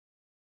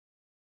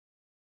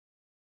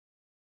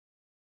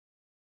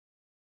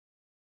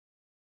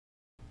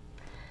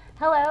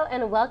Hello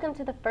and welcome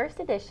to the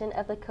first edition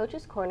of the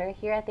Coach's Corner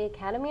here at the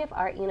Academy of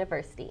Art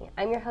University.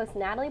 I'm your host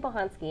Natalie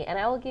Bohonsky and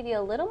I will give you a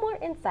little more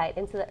insight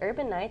into the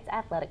Urban Knights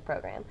athletic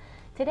program.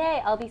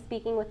 Today I'll be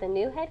speaking with the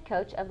new head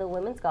coach of the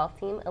women's golf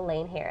team,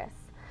 Elaine Harris.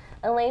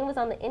 Elaine was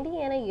on the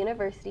Indiana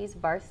University's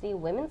varsity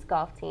women's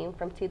golf team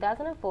from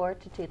 2004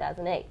 to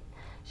 2008.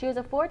 She was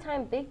a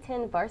four-time Big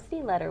Ten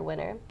varsity letter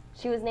winner.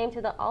 She was named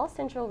to the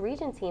All-Central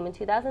Region team in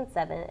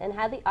 2007 and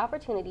had the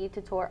opportunity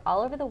to tour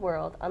all over the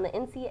world on the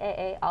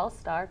NCAA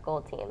All-Star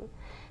Gold Team.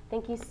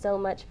 Thank you so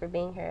much for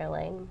being here,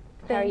 Elaine.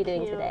 How are you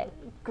doing today?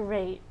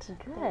 Great.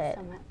 Good. Thanks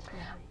so much.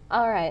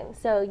 All right,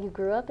 so you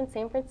grew up in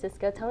San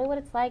Francisco. Tell me what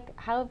it's like.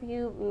 How have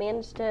you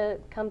managed to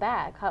come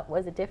back?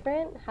 Was it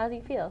different? How do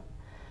you feel?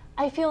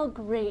 I feel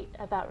great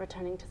about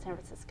returning to San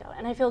Francisco,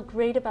 and I feel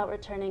great about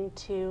returning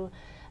to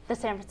the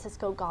San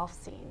Francisco golf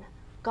scene.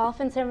 Golf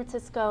in San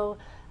Francisco,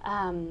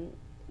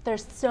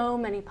 there's so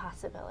many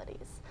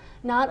possibilities.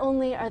 Not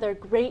only are there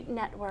great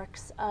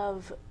networks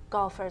of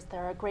golfers,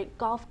 there are great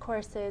golf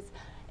courses,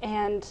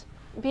 and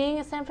being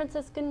a San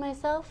Franciscan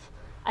myself,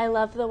 I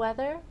love the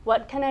weather.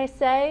 What can I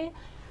say?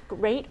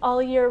 Great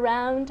all year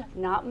round,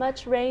 not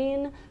much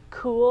rain,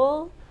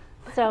 cool.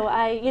 So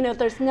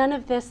there's none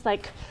of this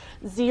like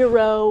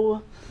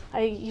zero.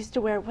 I used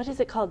to wear, what is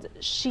it called?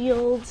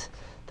 Shield,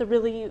 the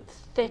really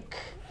thick.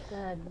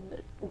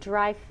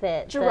 Dry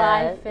fit.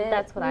 Dry fit.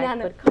 That's what I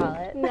would call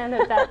it. None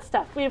of that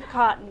stuff. We have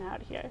cotton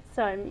out here,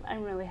 so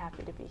I'm really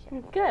happy to be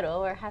here. Good. Well,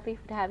 we're happy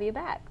to have you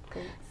back.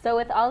 So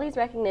with all these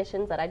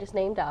recognitions that I just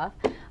named off,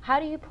 how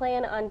do you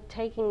plan on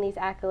taking these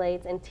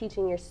accolades and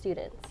teaching your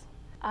students?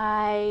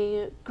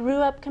 I grew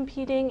up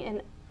competing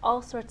in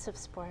all sorts of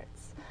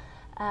sports,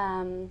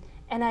 and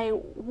I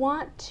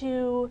want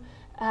to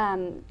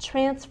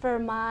transfer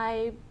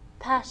my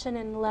passion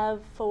and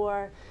love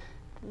for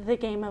the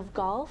game of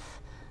golf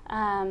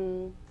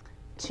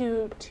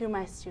to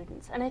my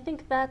students. And I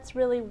think that's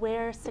really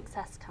where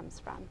success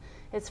comes from.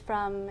 It's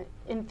from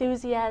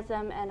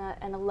enthusiasm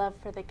and a love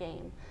for the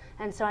game.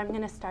 And so I'm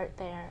going to start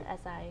there as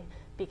I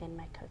begin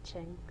my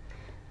coaching.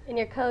 And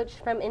your coach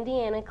from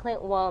Indiana,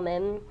 Clint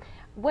Wallman,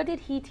 what did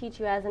he teach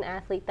you as an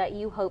athlete that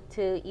you hope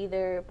to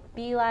either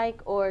be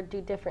like or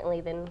do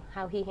differently than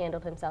how he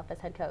handled himself as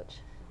head coach?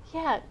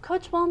 Yeah,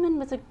 Coach Wallman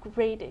was a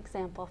great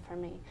example for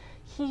me.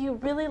 He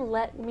really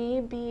let me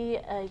be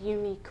a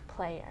unique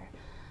player.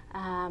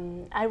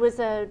 I was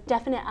a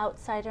definite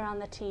outsider on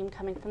the team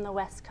coming from the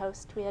West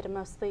Coast. We had a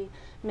mostly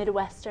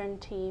Midwestern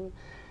team.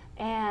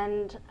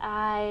 And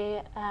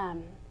I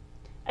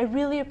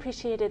really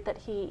appreciated that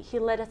he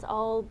let us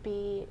all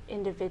be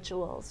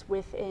individuals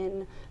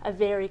within a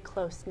very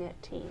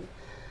close-knit team.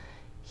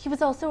 He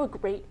was also a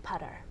great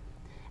putter.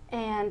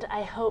 And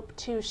I hope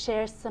to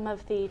share some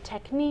of the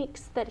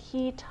techniques that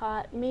he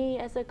taught me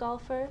as a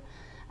golfer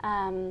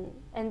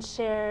and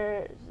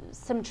share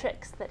some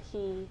tricks that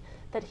he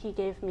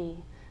gave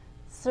me,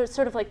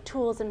 sort of like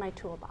tools in my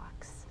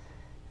toolbox.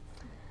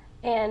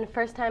 And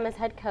first time as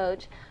head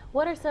coach,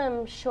 what are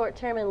some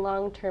short-term and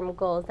long-term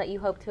goals that you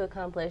hope to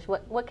accomplish?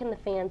 What can the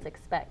fans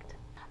expect?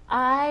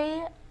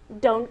 I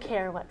don't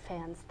care what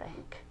fans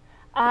think.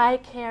 I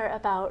care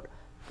about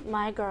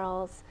my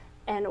girls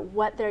and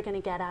what they're going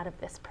to get out of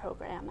this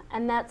program.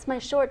 And that's my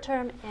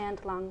short-term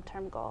and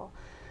long-term goal.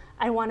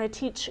 I want to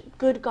teach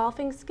good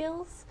golfing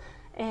skills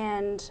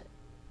and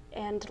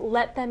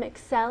let them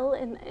excel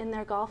in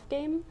their golf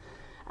game.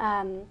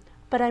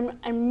 But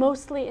I'm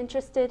mostly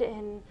interested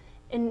in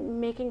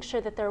making sure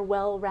that they're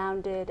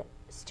well-rounded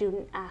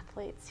student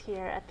athletes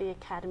here at the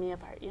Academy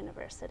of Art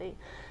University,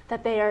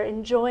 that they are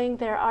enjoying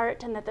their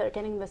art and that they're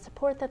getting the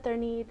support that they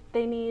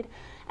need,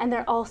 and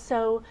they're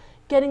also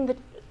getting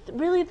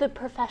really the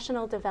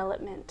professional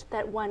development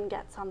that one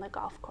gets on the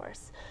golf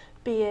course,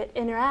 be it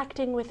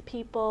interacting with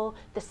people,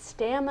 the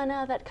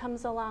stamina that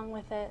comes along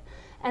with it,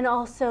 and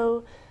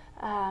also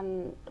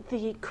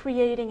the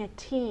creating a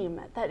team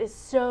that is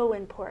so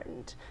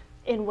important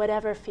in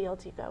whatever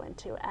field you go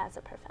into as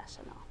a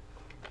professional.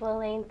 Well,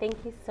 Elaine,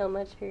 thank you so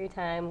much for your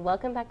time.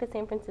 Welcome back to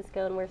San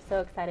Francisco, and we're so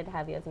excited to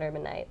have you as an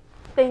Urban Knight.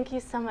 Thank you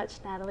so much,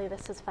 Natalie.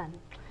 This was fun.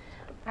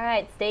 All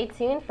right, stay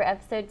tuned for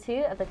episode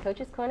 2 of the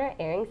Coach's Corner,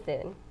 airing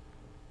soon.